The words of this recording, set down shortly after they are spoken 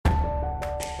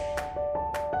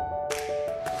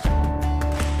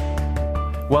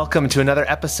Welcome to another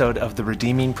episode of the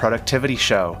Redeeming Productivity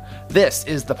Show. This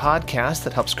is the podcast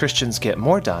that helps Christians get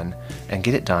more done and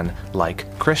get it done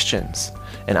like Christians.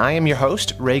 And I am your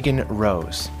host, Reagan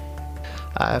Rose.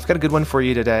 I've got a good one for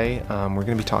you today. We're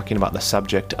going to be talking about the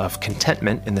subject of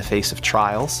contentment in the face of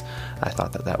trials. I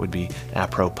thought that would be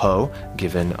apropos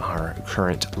given our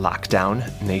current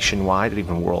lockdown nationwide and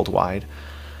even worldwide.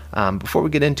 Before we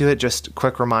get into it, just a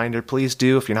quick reminder, please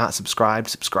do, if you're not subscribed,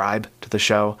 subscribe to the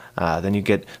show. Then you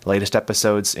get latest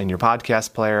episodes in your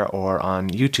podcast player or on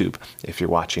YouTube if you're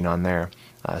watching on there.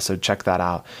 So check that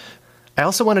out. I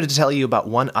also wanted to tell you about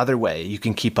one other way you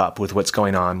can keep up with what's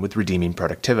going on with Redeeming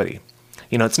Productivity.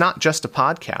 You know, it's not just a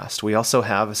podcast. We also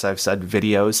have, as I've said,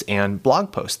 videos and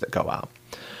blog posts that go out.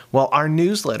 Well, our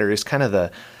newsletter is kind of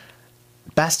the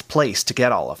best place to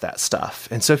get all of that stuff.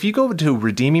 And so if you go to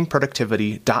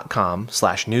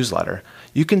redeemingproductivity.com/newsletter,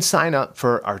 you can sign up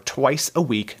for our twice a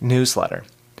week newsletter.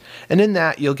 And in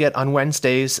that, you'll get on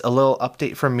Wednesdays a little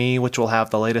update from me, which will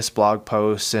have the latest blog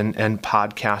posts and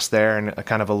podcasts there, and a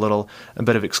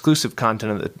bit of exclusive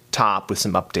content at the top with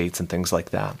some updates and things like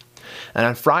that. And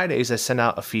on Fridays, I send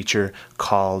out a feature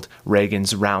called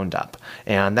Reagan's Roundup.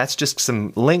 And that's just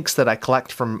some links that I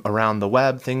collect from around the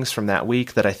web, things from that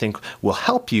week that I think will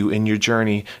help you in your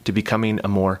journey to becoming a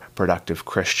more productive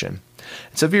Christian.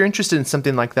 So if you're interested in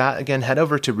something like that, again, head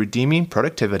over to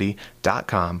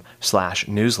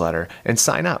redeemingproductivity.com/newsletter and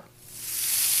sign up.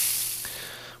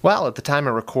 Well, at the time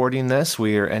of recording this,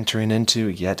 we are entering into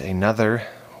yet another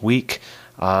week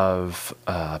of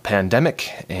a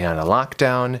pandemic and a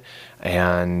lockdown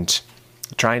and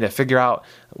trying to figure out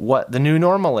what the new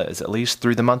normal is, at least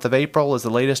through the month of April is the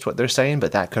latest what they're saying,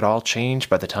 but that could all change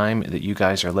by the time that you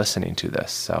guys are listening to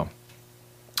this. So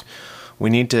we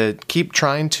need to keep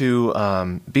trying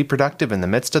to be productive in the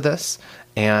midst of this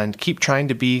and keep trying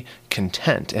to be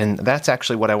content. And that's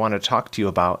actually what I want to talk to you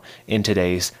about in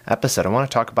today's episode. I want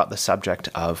to talk about the subject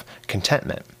of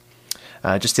contentment.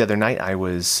 Just the other night,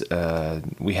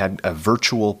 we had a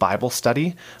virtual Bible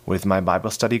study with my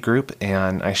Bible study group,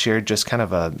 and I shared just kind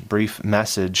of a brief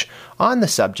message on the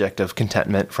subject of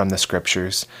contentment from the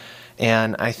Scriptures.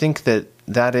 And I think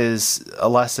that is a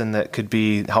lesson that could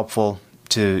be helpful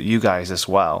to you guys as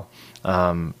well.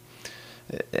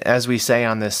 As we say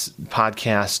on this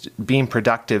podcast, being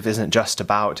productive isn't just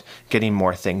about getting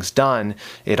more things done.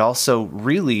 It also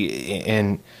really,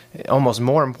 and almost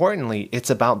more importantly, it's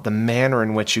about the manner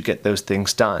in which you get those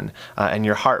things done and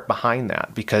your heart behind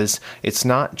that. Because it's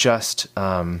not just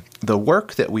the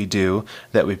work that we do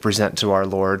that we present to our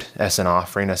Lord as an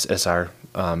offering, as our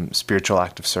spiritual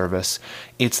act of service.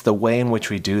 It's the way in which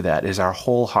we do that. Is our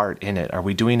whole heart in it? Are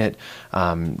we doing it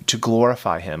to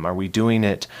glorify Him? Are we doing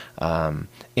it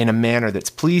in a manner that's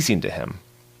pleasing to Him?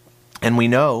 And we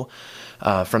know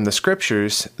from the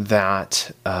Scriptures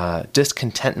that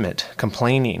discontentment,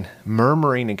 complaining,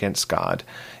 murmuring against God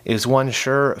is one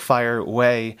surefire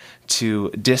way to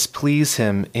displease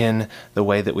Him in the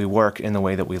way that we work, in the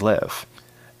way that we live.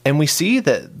 And we see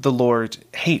that the Lord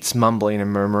hates mumbling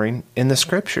and murmuring in the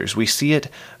Scriptures. We see it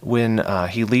when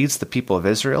He leads the people of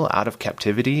Israel out of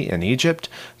captivity in Egypt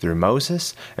through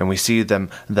Moses, and we see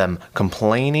them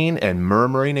complaining and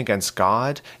murmuring against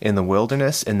God in the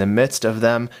wilderness in the midst of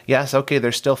them. Yes, okay,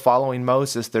 they're still following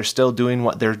Moses. They're still doing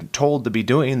what they're told to be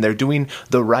doing. They're doing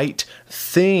the right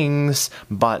things,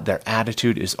 but their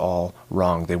attitude is all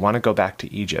wrong. They want to go back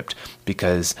to Egypt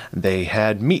because they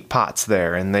had meat pots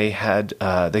there, and they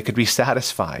could be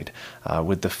satisfied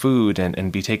with the food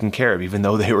and be taken care of, even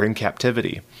though they were in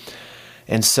captivity.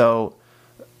 And so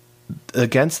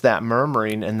against that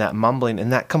murmuring and that mumbling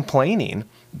and that complaining,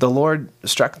 the Lord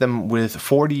struck them with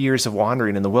 40 years of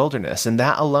wandering in the wilderness. And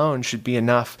that alone should be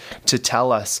enough to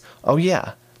tell us, oh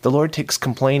yeah, the Lord takes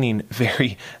complaining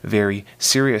very, very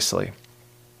seriously.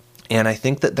 And I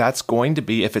think that that's going to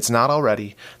be, if it's not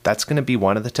already, that's going to be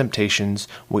one of the temptations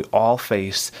we all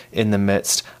face in the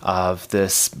midst of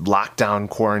this lockdown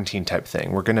quarantine type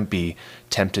thing. We're going to be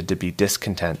tempted to be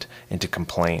discontent and to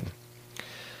complain.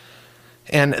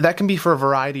 And that can be for a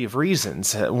variety of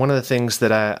reasons. One of the things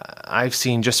that I've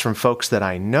seen just from folks that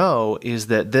I know is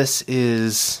that this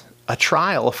is a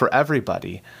trial for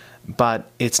everybody,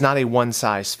 but it's not a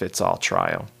one-size-fits-all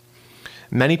trial.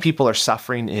 Many people are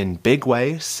suffering in big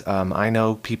ways. I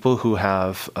know people who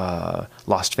have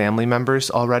lost family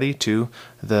members already to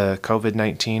the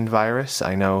COVID-19 virus.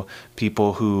 I know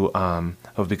people who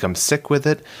have become sick with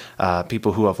it,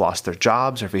 people who have lost their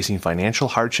jobs, are facing financial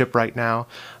hardship right now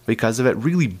because of it.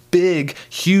 Really big,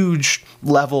 huge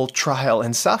level trial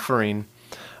and suffering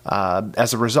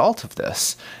as a result of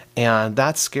this. And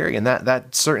that's scary, and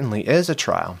that certainly is a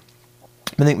trial.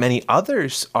 I think many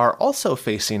others are also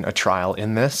facing a trial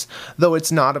in this, though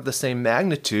it's not of the same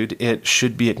magnitude. It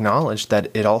should be acknowledged that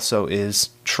it also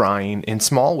is trying in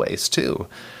small ways too.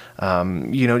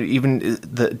 Even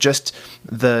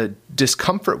the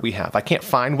discomfort we have. I can't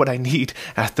find what I need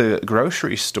at the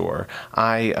grocery store.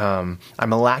 I'm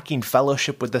lacking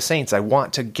fellowship with the saints. I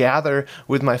want to gather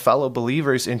with my fellow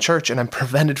believers in church, and I'm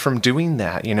prevented from doing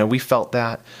that. We felt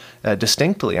that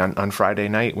distinctly on Friday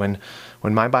night when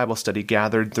my Bible study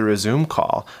gathered through a Zoom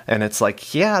call. And it's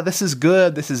like, yeah, this is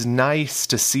good. This is nice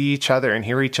to see each other and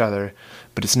hear each other,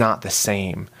 but it's not the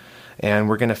same. And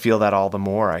we're going to feel that all the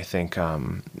more, I think,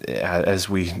 as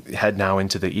we head now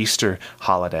into the Easter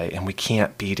holiday, and we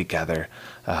can't be together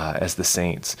as the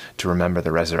saints to remember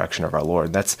the resurrection of our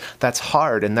Lord. That's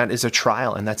hard, and that is a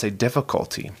trial, and that's a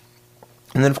difficulty.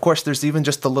 And then, of course, there's even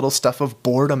just the little stuff of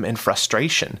boredom and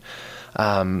frustration.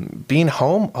 Being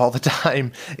home all the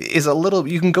time is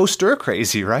you can go stir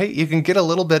crazy, right? You can get a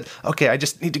little bit, okay, I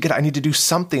need to do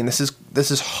something. This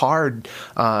is hard.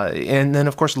 And then,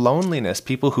 of course, loneliness,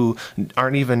 people who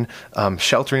aren't even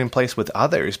sheltering in place with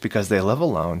others because they live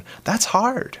alone. That's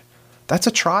hard. That's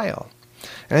a trial.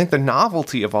 And I think the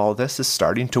novelty of all of this is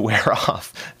starting to wear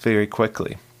off very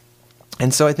quickly.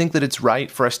 And so I think that it's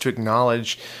right for us to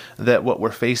acknowledge that what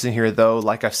we're facing here, though,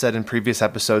 like I've said in previous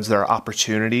episodes, there are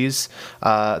opportunities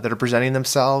that are presenting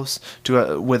themselves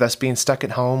with us being stuck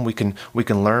at home. We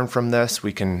can learn from this.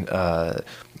 We can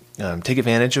take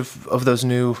advantage of those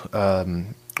new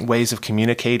ways of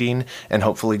communicating and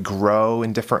hopefully grow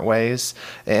in different ways.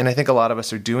 And I think a lot of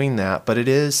us are doing that, but it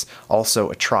is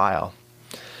also a trial.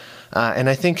 And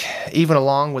I think even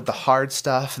along with the hard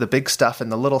stuff, the big stuff, and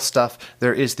the little stuff,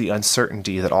 there is the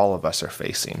uncertainty that all of us are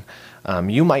facing.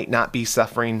 You might not be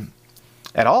suffering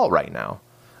at all right now.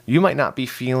 You might not be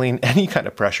feeling any kind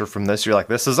of pressure from this. You're like,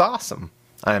 this is awesome.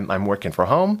 I'm working from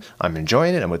home. I'm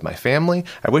enjoying it. I'm with my family.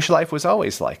 I wish life was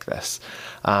always like this.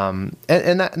 And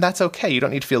that's okay. You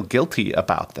don't need to feel guilty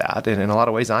about that. And in a lot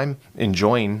of ways, I'm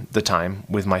enjoying the time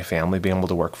with my family, being able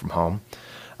to work from home.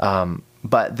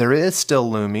 But there is still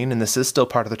looming, and this is still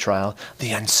part of the trial,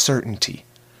 the uncertainty.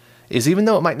 Is even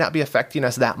though it might not be affecting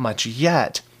us that much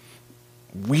yet,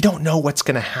 we don't know what's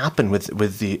going to happen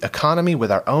with the economy,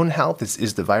 with our own health.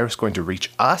 Is the virus going to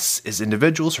reach us as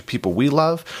individuals or people we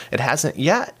love? It hasn't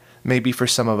yet, maybe for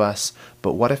some of us,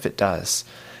 but what if it does?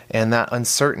 And that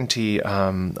uncertainty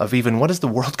of even what is the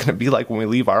world going to be like when we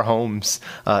leave our homes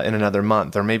in another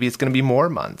month? Or maybe it's going to be more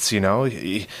months,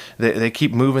 They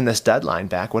keep moving this deadline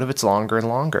back. What if it's longer and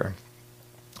longer?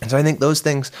 And so I think those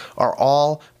things are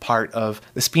all part of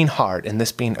this being hard and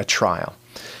this being a trial.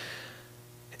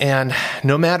 And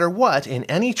no matter what, in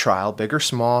any trial, big or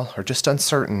small, or just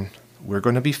uncertain, we're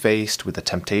going to be faced with the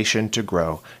temptation to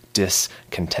grow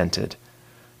discontented,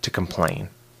 to complain,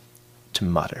 to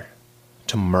mutter,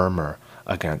 to murmur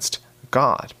against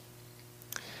God.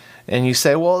 And you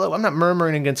say, well, I'm not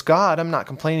murmuring against God. I'm not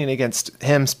complaining against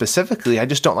him specifically. I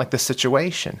just don't like the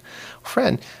situation.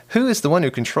 Friend, who is the one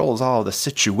who controls all the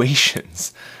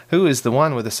situations? Who is the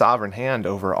one with a sovereign hand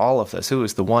over all of this? Who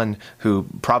is the one who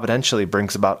providentially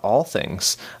brings about all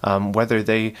things, whether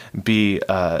they be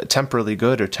temporally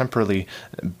good or temporally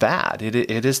bad?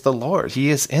 It is the Lord. He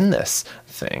is in this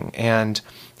thing. And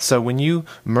so when you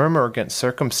murmur against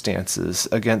circumstances,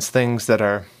 against things that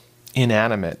are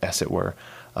inanimate, as it were,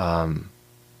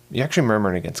 you're actually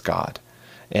murmuring against God.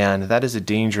 And that is a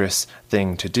dangerous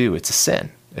thing to do. It's a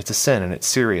sin. It's a sin, and it's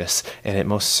serious. And it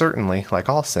most certainly, like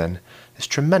all sin, is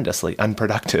tremendously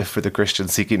unproductive for the Christian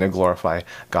seeking to glorify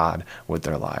God with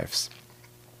their lives.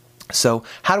 So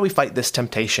how do we fight this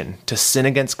temptation to sin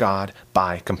against God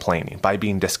by complaining, by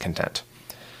being discontent?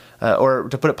 Or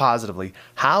to put it positively,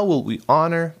 how will we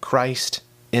honor Christ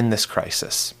in this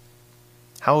crisis?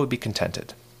 How will we be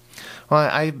contented? Well,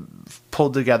 I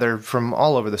pulled together from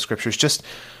all over the scriptures just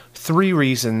 3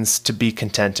 reasons to be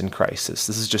content in crisis.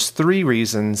 This is just 3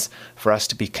 reasons for us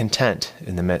to be content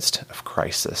in the midst of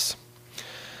crisis.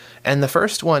 And the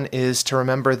first one is to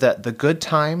remember that the good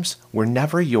times were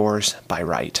never yours by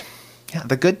right. Yeah,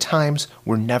 the good times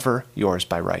were never yours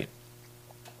by right.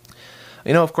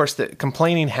 Of course, that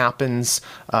complaining happens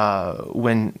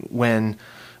when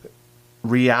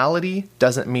reality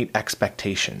doesn't meet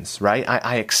expectations, right?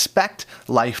 I expect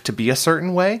life to be a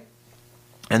certain way,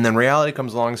 and then reality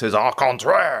comes along and says, au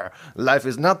contraire, life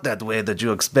is not that way that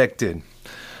you expected.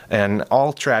 And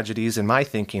all tragedies, in my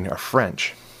thinking, are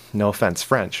French. No offense,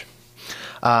 French.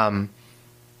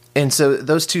 And so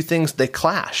those two things, they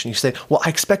clash. And you say, well, I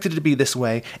expected it to be this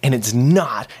way, and it's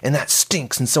not, and that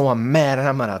stinks, and so I'm mad, and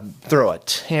I'm going to throw a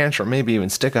tantrum, maybe even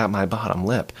stick out my bottom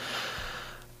lip.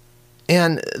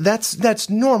 And that's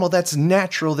normal, that's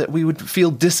natural that we would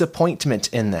feel disappointment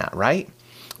in that, right?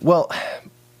 Well,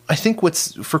 I think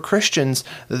for Christians,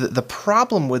 the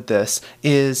problem with this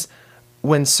is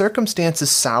when circumstances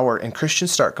sour and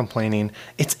Christians start complaining,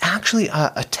 it's actually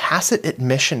a tacit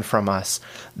admission from us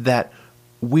that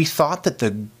we thought that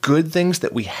the good things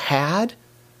that we had,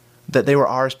 that they were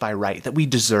ours by right, that we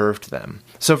deserved them.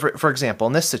 So, for example,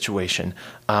 in this situation,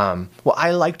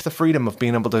 I liked the freedom of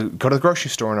being able to go to the grocery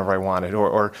store whenever I wanted,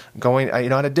 or going, I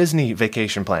had a Disney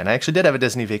vacation plan. I actually did have a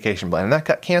Disney vacation plan, and that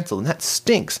got canceled, and that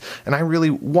stinks. And I really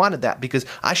wanted that because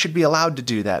I should be allowed to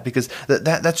do that because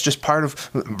that's just part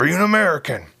of being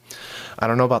American. I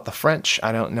don't know about the French.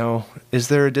 I don't know. Is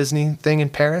there a Disney thing in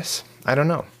Paris? I don't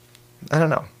know.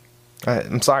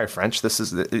 I'm sorry, French.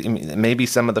 Maybe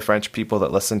some of the French people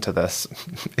that listen to this,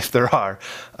 if there are,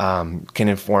 can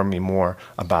inform me more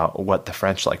about what the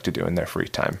French like to do in their free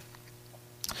time.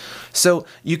 So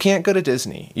you can't go to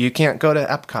Disney. You can't go to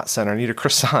Epcot Center and eat a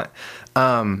croissant.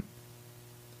 And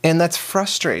that's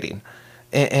frustrating.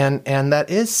 And that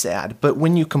is sad. But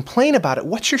when you complain about it,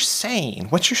 what you're saying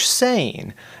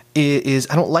is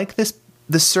I don't like this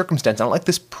circumstance. I don't like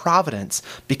this providence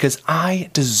because I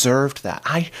deserved that.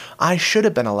 I should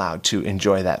have been allowed to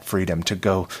enjoy that freedom to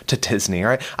go to Disney,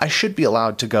 right? I should be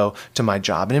allowed to go to my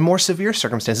job. And in more severe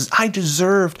circumstances, I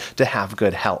deserved to have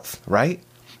good health, right?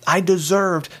 I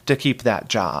deserved to keep that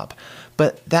job.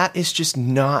 But that is just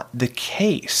not the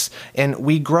case. And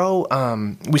we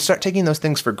start taking those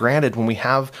things for granted when we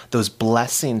have those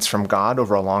blessings from God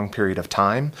over a long period of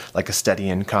time, like a steady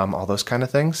income, all those kind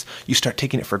of things. You start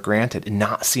taking it for granted and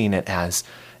not seeing it as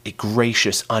a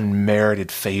gracious,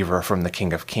 unmerited favor from the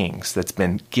King of Kings that's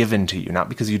been given to you, not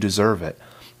because you deserve it,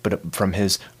 but from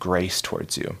his grace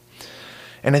towards you.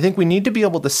 And I think we need to be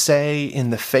able to say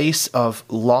in the face of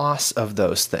loss of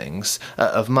those things,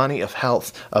 of money, of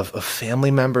health, of family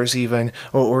members even,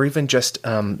 or even just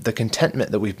the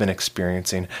contentment that we've been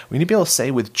experiencing, we need to be able to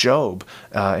say with Job,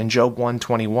 in Job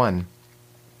 1:21,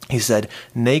 he said,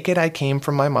 "Naked I came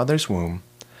from my mother's womb,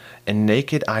 and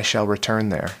naked I shall return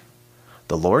there.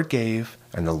 The Lord gave,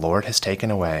 and the Lord has taken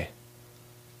away.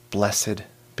 Blessed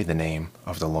be the name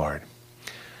of the Lord."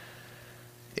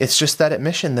 It's just that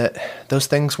admission that those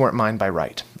things weren't mine by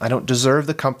right. I don't deserve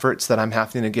the comforts that I'm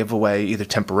having to give away either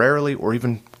temporarily or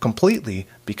even completely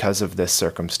because of this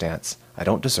circumstance. I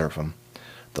don't deserve them.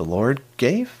 The Lord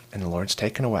gave and the Lord's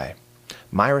taken away.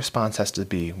 My response has to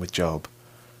be with Job,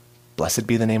 blessed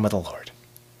be the name of the Lord.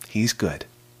 He's good.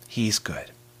 He's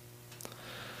good.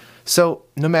 So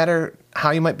no matter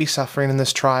how you might be suffering in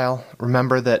this trial,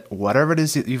 remember that whatever it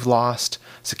is that you've lost,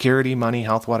 security, money,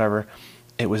 health, whatever,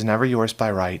 it was never yours by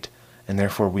right, and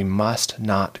therefore we must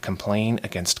not complain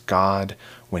against God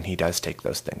when he does take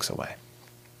those things away.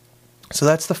 So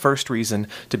that's the first reason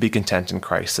to be content in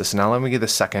crisis. Now let me give the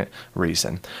second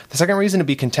reason. The second reason to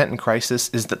be content in crisis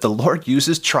is that the Lord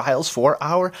uses trials for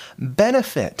our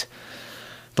benefit.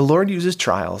 The Lord uses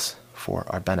trials for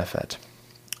our benefit.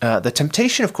 The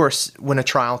temptation, of course, when a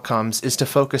trial comes is to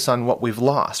focus on what we've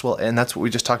lost. Well, and that's what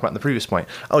we just talked about in the previous point.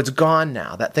 Oh, it's gone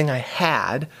now. That thing I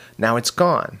had, now it's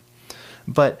gone.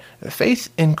 But faith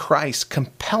in Christ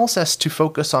compels us to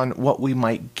focus on what we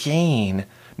might gain,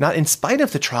 not in spite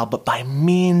of the trial, but by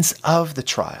means of the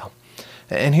trial.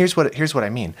 And here's what I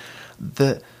mean.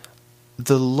 The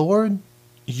Lord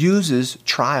uses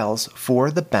trials for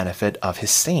the benefit of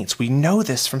his saints. We know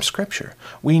this from Scripture.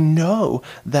 We know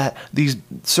that these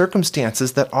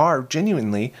circumstances that are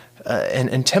genuinely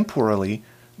and temporarily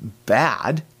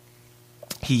bad,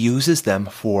 he uses them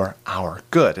for our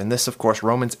good. And this, of course,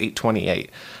 Romans 8:28.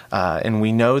 And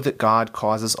we know that God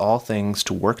causes all things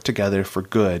to work together for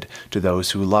good to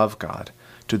those who love God,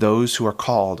 to those who are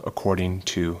called according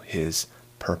to his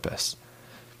purpose.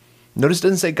 Notice it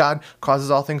doesn't say God causes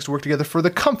all things to work together for the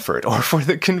comfort or for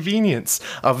the convenience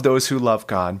of those who love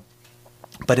God.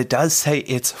 But it does say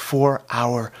it's for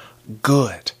our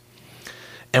good.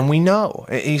 And we know.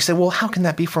 And you say, well, how can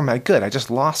that be for my good? I just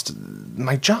lost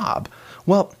my job.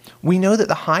 Well, we know that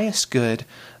the highest good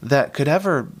that could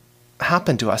ever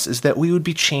happen to us is that we would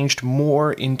be changed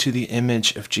more into the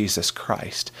image of Jesus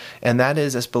Christ. And that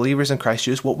is, as believers in Christ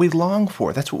Jesus, what we long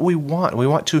for. That's what we want. We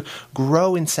want to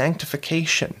grow in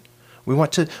sanctification. We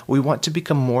want to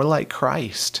become more like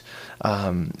Christ.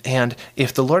 And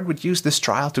if the Lord would use this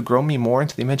trial to grow me more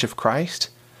into the image of Christ,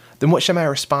 then what should my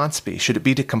response be? Should it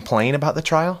be to complain about the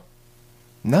trial?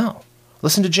 No.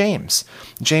 Listen to James.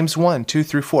 James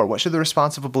 1:2-4. What should the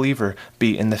response of a believer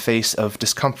be in the face of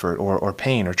discomfort or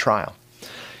pain or trial?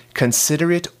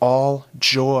 Consider it all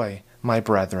joy, my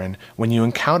brethren, when you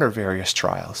encounter various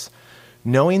trials,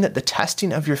 knowing that the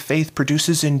testing of your faith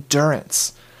produces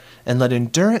endurance, and let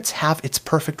endurance have its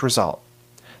perfect result,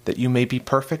 that you may be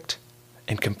perfect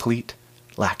and complete,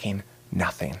 lacking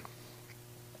nothing.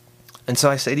 And so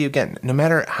I say to you again, no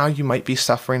matter how you might be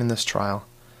suffering in this trial,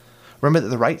 remember that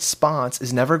the right response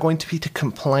is never going to be to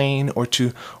complain or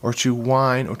to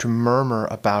whine or to murmur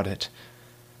about it.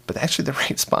 But actually the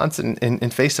right response in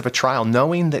face of a trial,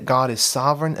 knowing that God is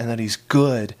sovereign and that he's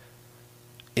good,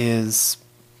 is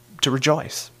to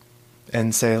rejoice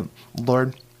and say,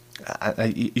 Lord,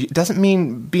 it doesn't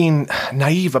mean being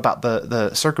naive about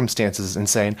the circumstances and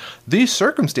saying, these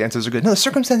circumstances are good. No, the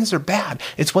circumstances are bad.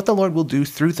 It's what the Lord will do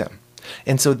through them.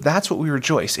 And so that's what we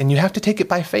rejoice. And you have to take it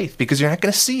by faith because you're not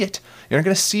going to see it. You're not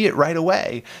going to see it right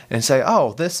away and say,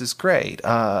 oh, this is great.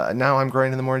 Now I'm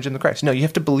growing in the more image of Christ. No, you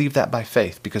have to believe that by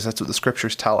faith because that's what the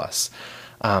scriptures tell us.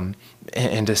 And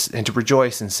to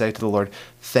rejoice and say to the Lord,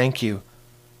 thank you.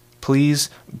 Please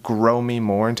grow me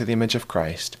more into the image of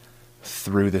Christ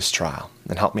through this trial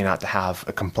and help me not to have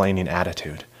a complaining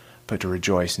attitude, but to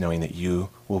rejoice knowing that you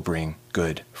will bring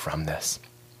good from this.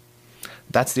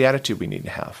 That's the attitude we need to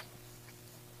have.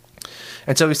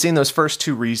 And so we've seen those first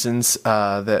two reasons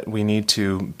that we need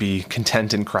to be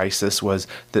content in crisis was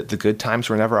that the good times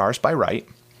were never ours by right.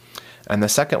 And the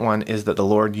second one is that the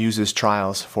Lord uses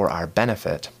trials for our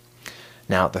benefit.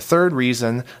 Now, the third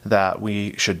reason that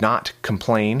we should not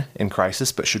complain in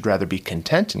crisis, but should rather be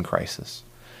content in crisis,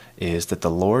 is that the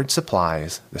Lord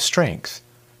supplies the strength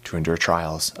to endure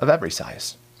trials of every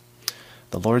size.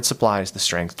 The Lord supplies the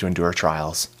strength to endure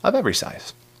trials of every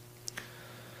size.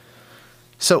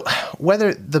 So whether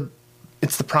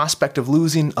it's the prospect of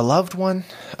losing a loved one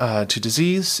to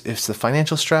disease, it's the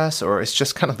financial stress, or it's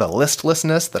just kind of the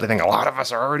listlessness that I think a lot of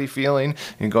us are already feeling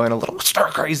and going a little stir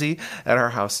crazy at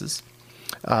our houses,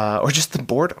 or just the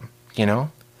boredom,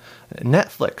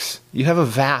 Netflix, you have a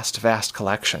vast, vast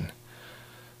collection,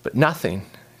 but nothing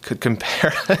could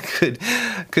compare,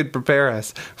 could prepare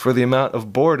us for the amount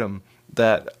of boredom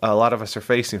that a lot of us are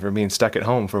facing from being stuck at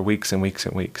home for weeks and weeks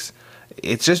and weeks.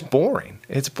 It's just boring.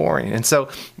 It's boring. And so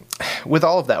with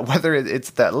all of that, whether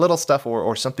it's that little stuff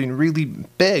or something really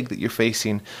big that you're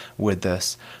facing with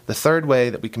this, the third way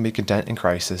that we can be content in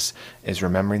crisis is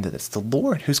remembering that it's the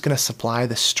Lord who's going to supply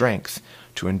the strength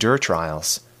to endure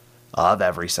trials of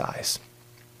every size.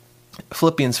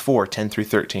 Philippians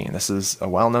 4:10-13. This is a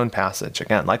well-known passage,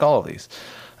 again, like all of these.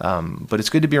 But it's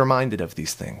good to be reminded of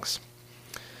these things.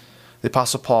 The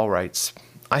Apostle Paul writes,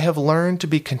 I have learned to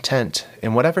be content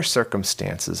in whatever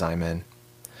circumstances I'm in.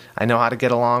 I know how to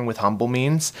get along with humble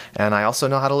means, and I also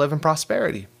know how to live in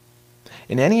prosperity.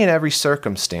 In any and every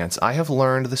circumstance, I have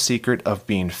learned the secret of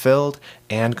being filled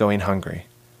and going hungry,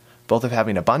 both of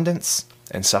having abundance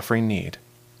and suffering need.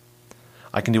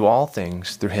 I can do all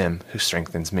things through him who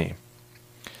strengthens me.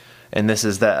 And this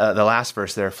is the last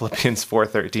verse there, Philippians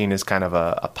 4:13, is kind of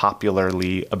a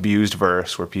popularly abused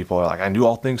verse where people are like, I can do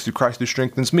all things through Christ who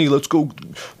strengthens me. Let's go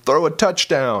throw a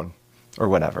touchdown or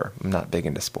whatever. I'm not big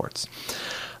into sports.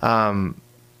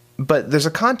 But there's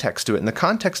a context to it. And the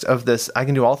context of this, I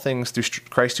can do all things through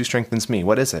Christ who strengthens me.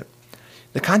 What is it?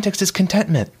 The context is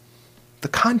contentment. The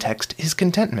context is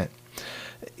contentment.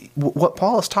 What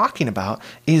Paul is talking about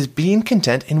is being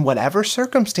content in whatever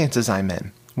circumstances I'm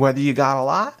in, whether you got a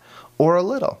lot or a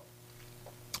little.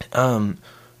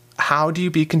 How do you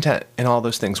be content in all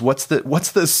those things? What's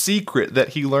the secret that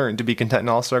he learned to be content in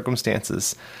all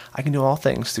circumstances? I can do all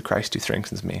things through Christ who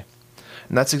strengthens me.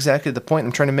 And that's exactly the point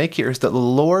I'm trying to make here, is that the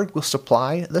Lord will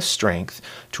supply the strength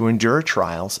to endure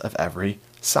trials of every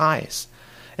size.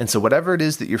 And so whatever it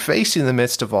is that you're facing in the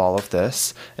midst of all of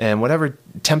this, and whatever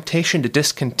temptation to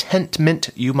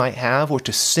discontentment you might have, or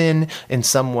to sin in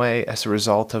some way as a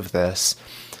result of this,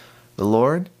 the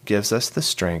Lord gives us the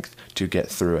strength to get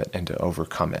through it and to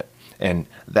overcome it. And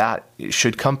that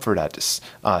should comfort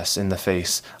us in the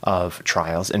face of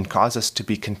trials and cause us to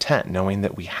be content, knowing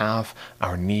that we have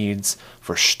our needs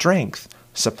for strength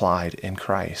supplied in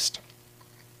Christ.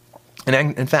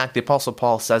 And in fact, the Apostle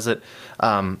Paul says it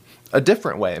a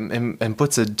different way and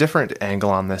puts a different angle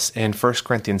on this in 1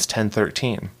 Corinthians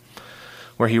 10:13,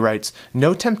 where he writes,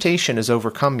 No temptation has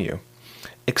overcome you,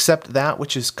 except that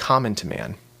which is common to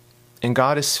man. And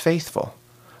God is faithful,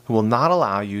 who will not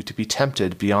allow you to be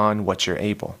tempted beyond what you're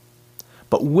able,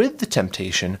 but with the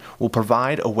temptation will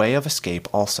provide a way of escape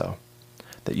also,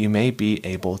 that you may be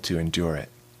able to endure it.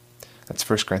 That's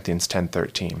 1 Corinthians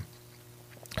 10:13.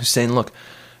 He's saying, look,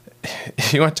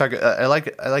 you want to talk? I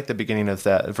like the beginning of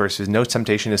that verse. Is no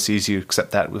temptation to seize you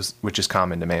except that which is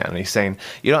common to man. And he's saying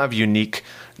you don't have unique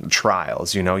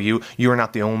trials. You are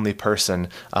not the only person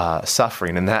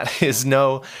suffering, and that is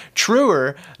no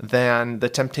truer than the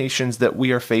temptations that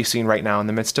we are facing right now in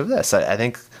the midst of this. I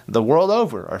think the world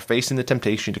over are facing the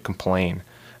temptation to complain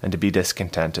and to be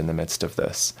discontent in the midst of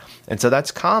this, and so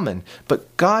that's common.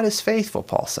 But God is faithful,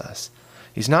 Paul says.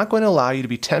 He's not going to allow you to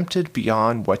be tempted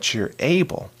beyond what you're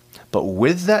able. But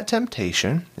with that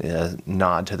temptation,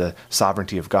 nod to the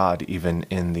sovereignty of God, even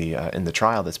in the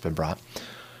trial that's been brought.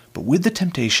 But with the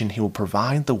temptation, he will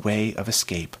provide the way of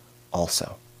escape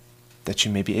also, that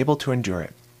you may be able to endure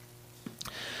it.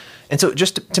 And so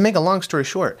just to make a long story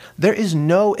short, there is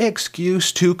no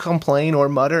excuse to complain or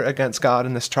mutter against God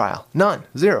in this trial. None.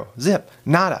 Zero. Zip.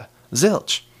 Nada.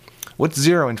 Zilch. What's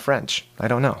zero in French? I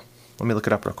don't know. Let me look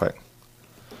it up real quick.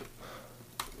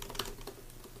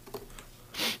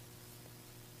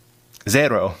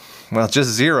 Zero. Well, it's just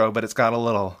zero, but it's got a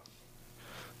little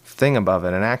thing above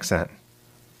it, an accent.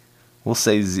 We'll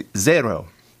say zero.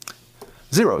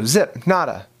 Zero, zip,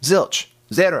 nada, zilch,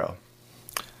 zero.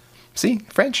 See,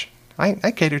 French.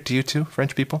 I cater to you too,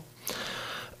 French people.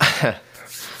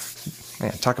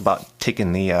 Man, talk about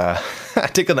taking the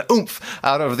taking the oomph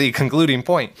out of the concluding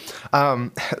point.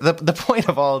 The point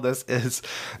of all of this is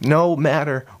no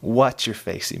matter what you're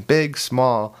facing, big,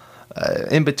 small,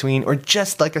 in between, or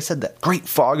just like I said, that great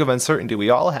fog of uncertainty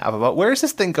we all have about where is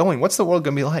this thing going? What's the world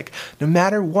going to be like? No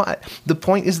matter what, the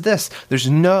point is this: there's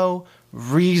no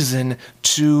reason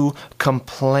to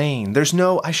complain. There's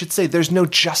no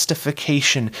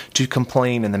justification to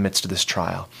complain in the midst of this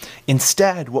trial.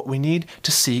 Instead, what we need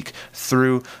to seek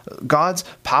through God's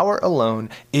power alone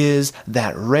is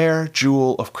that rare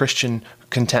jewel of Christian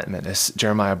contentment, as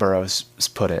Jeremiah Burroughs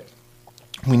put it.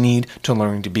 We need to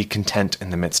learn to be content in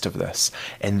the midst of this.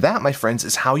 And that, my friends,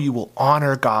 is how you will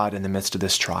honor God in the midst of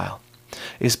this trial,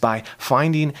 is by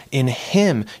finding in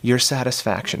Him your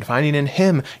satisfaction, finding in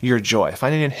Him your joy,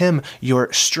 finding in Him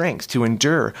your strength to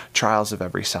endure trials of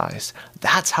every size.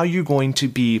 That's how you're going to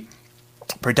be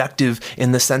productive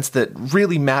in the sense that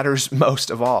really matters most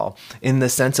of all, in the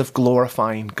sense of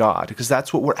glorifying God, because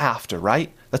that's what we're after,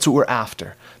 right? That's what we're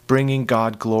after, bringing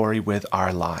God glory with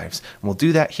our lives. And we'll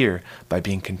do that here by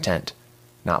being content,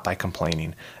 not by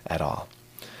complaining at all.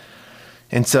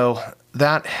 And so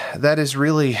that is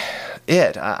really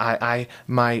it.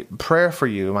 My prayer for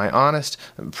you, my honest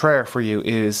prayer for you,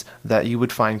 is that you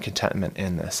would find contentment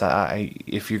in this.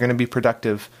 If you're going to be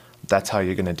productive, that's how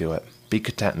you're going to do it. Be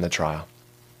content in the trial.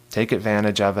 Take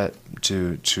advantage of it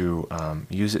to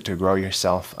use it to grow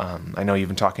yourself. I know you've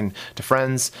been talking to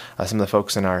friends, some of the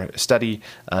folks in our study,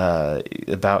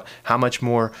 about how much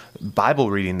more Bible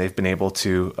reading they've been able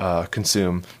to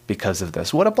consume because of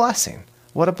this. What a blessing.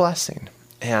 What a blessing.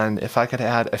 And if I could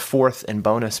add a fourth and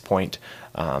bonus point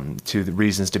to the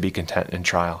reasons to be content in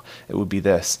trial, it would be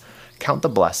this: count the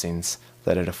blessings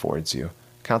that it affords you.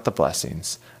 Count the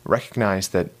blessings. Recognize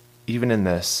that even in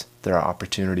this, there are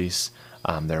opportunities,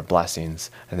 there are blessings,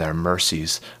 and there are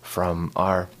mercies from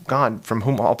our God, from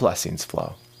whom all blessings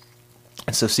flow.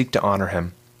 And so seek to honor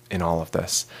Him in all of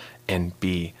this and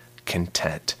be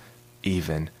content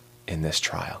even in this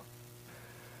trial.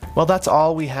 Well, that's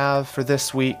all we have for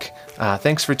this week.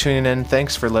 Thanks for tuning in.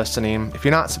 Thanks for listening. If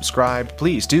you're not subscribed,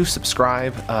 please do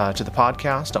subscribe to the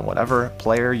podcast on whatever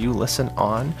player you listen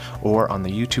on, or on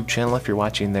the YouTube channel if you're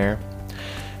watching there.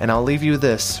 And I'll leave you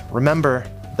this. Remember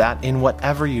that in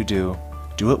whatever you do,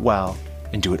 do it well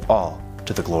and do it all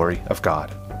to the glory of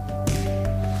God.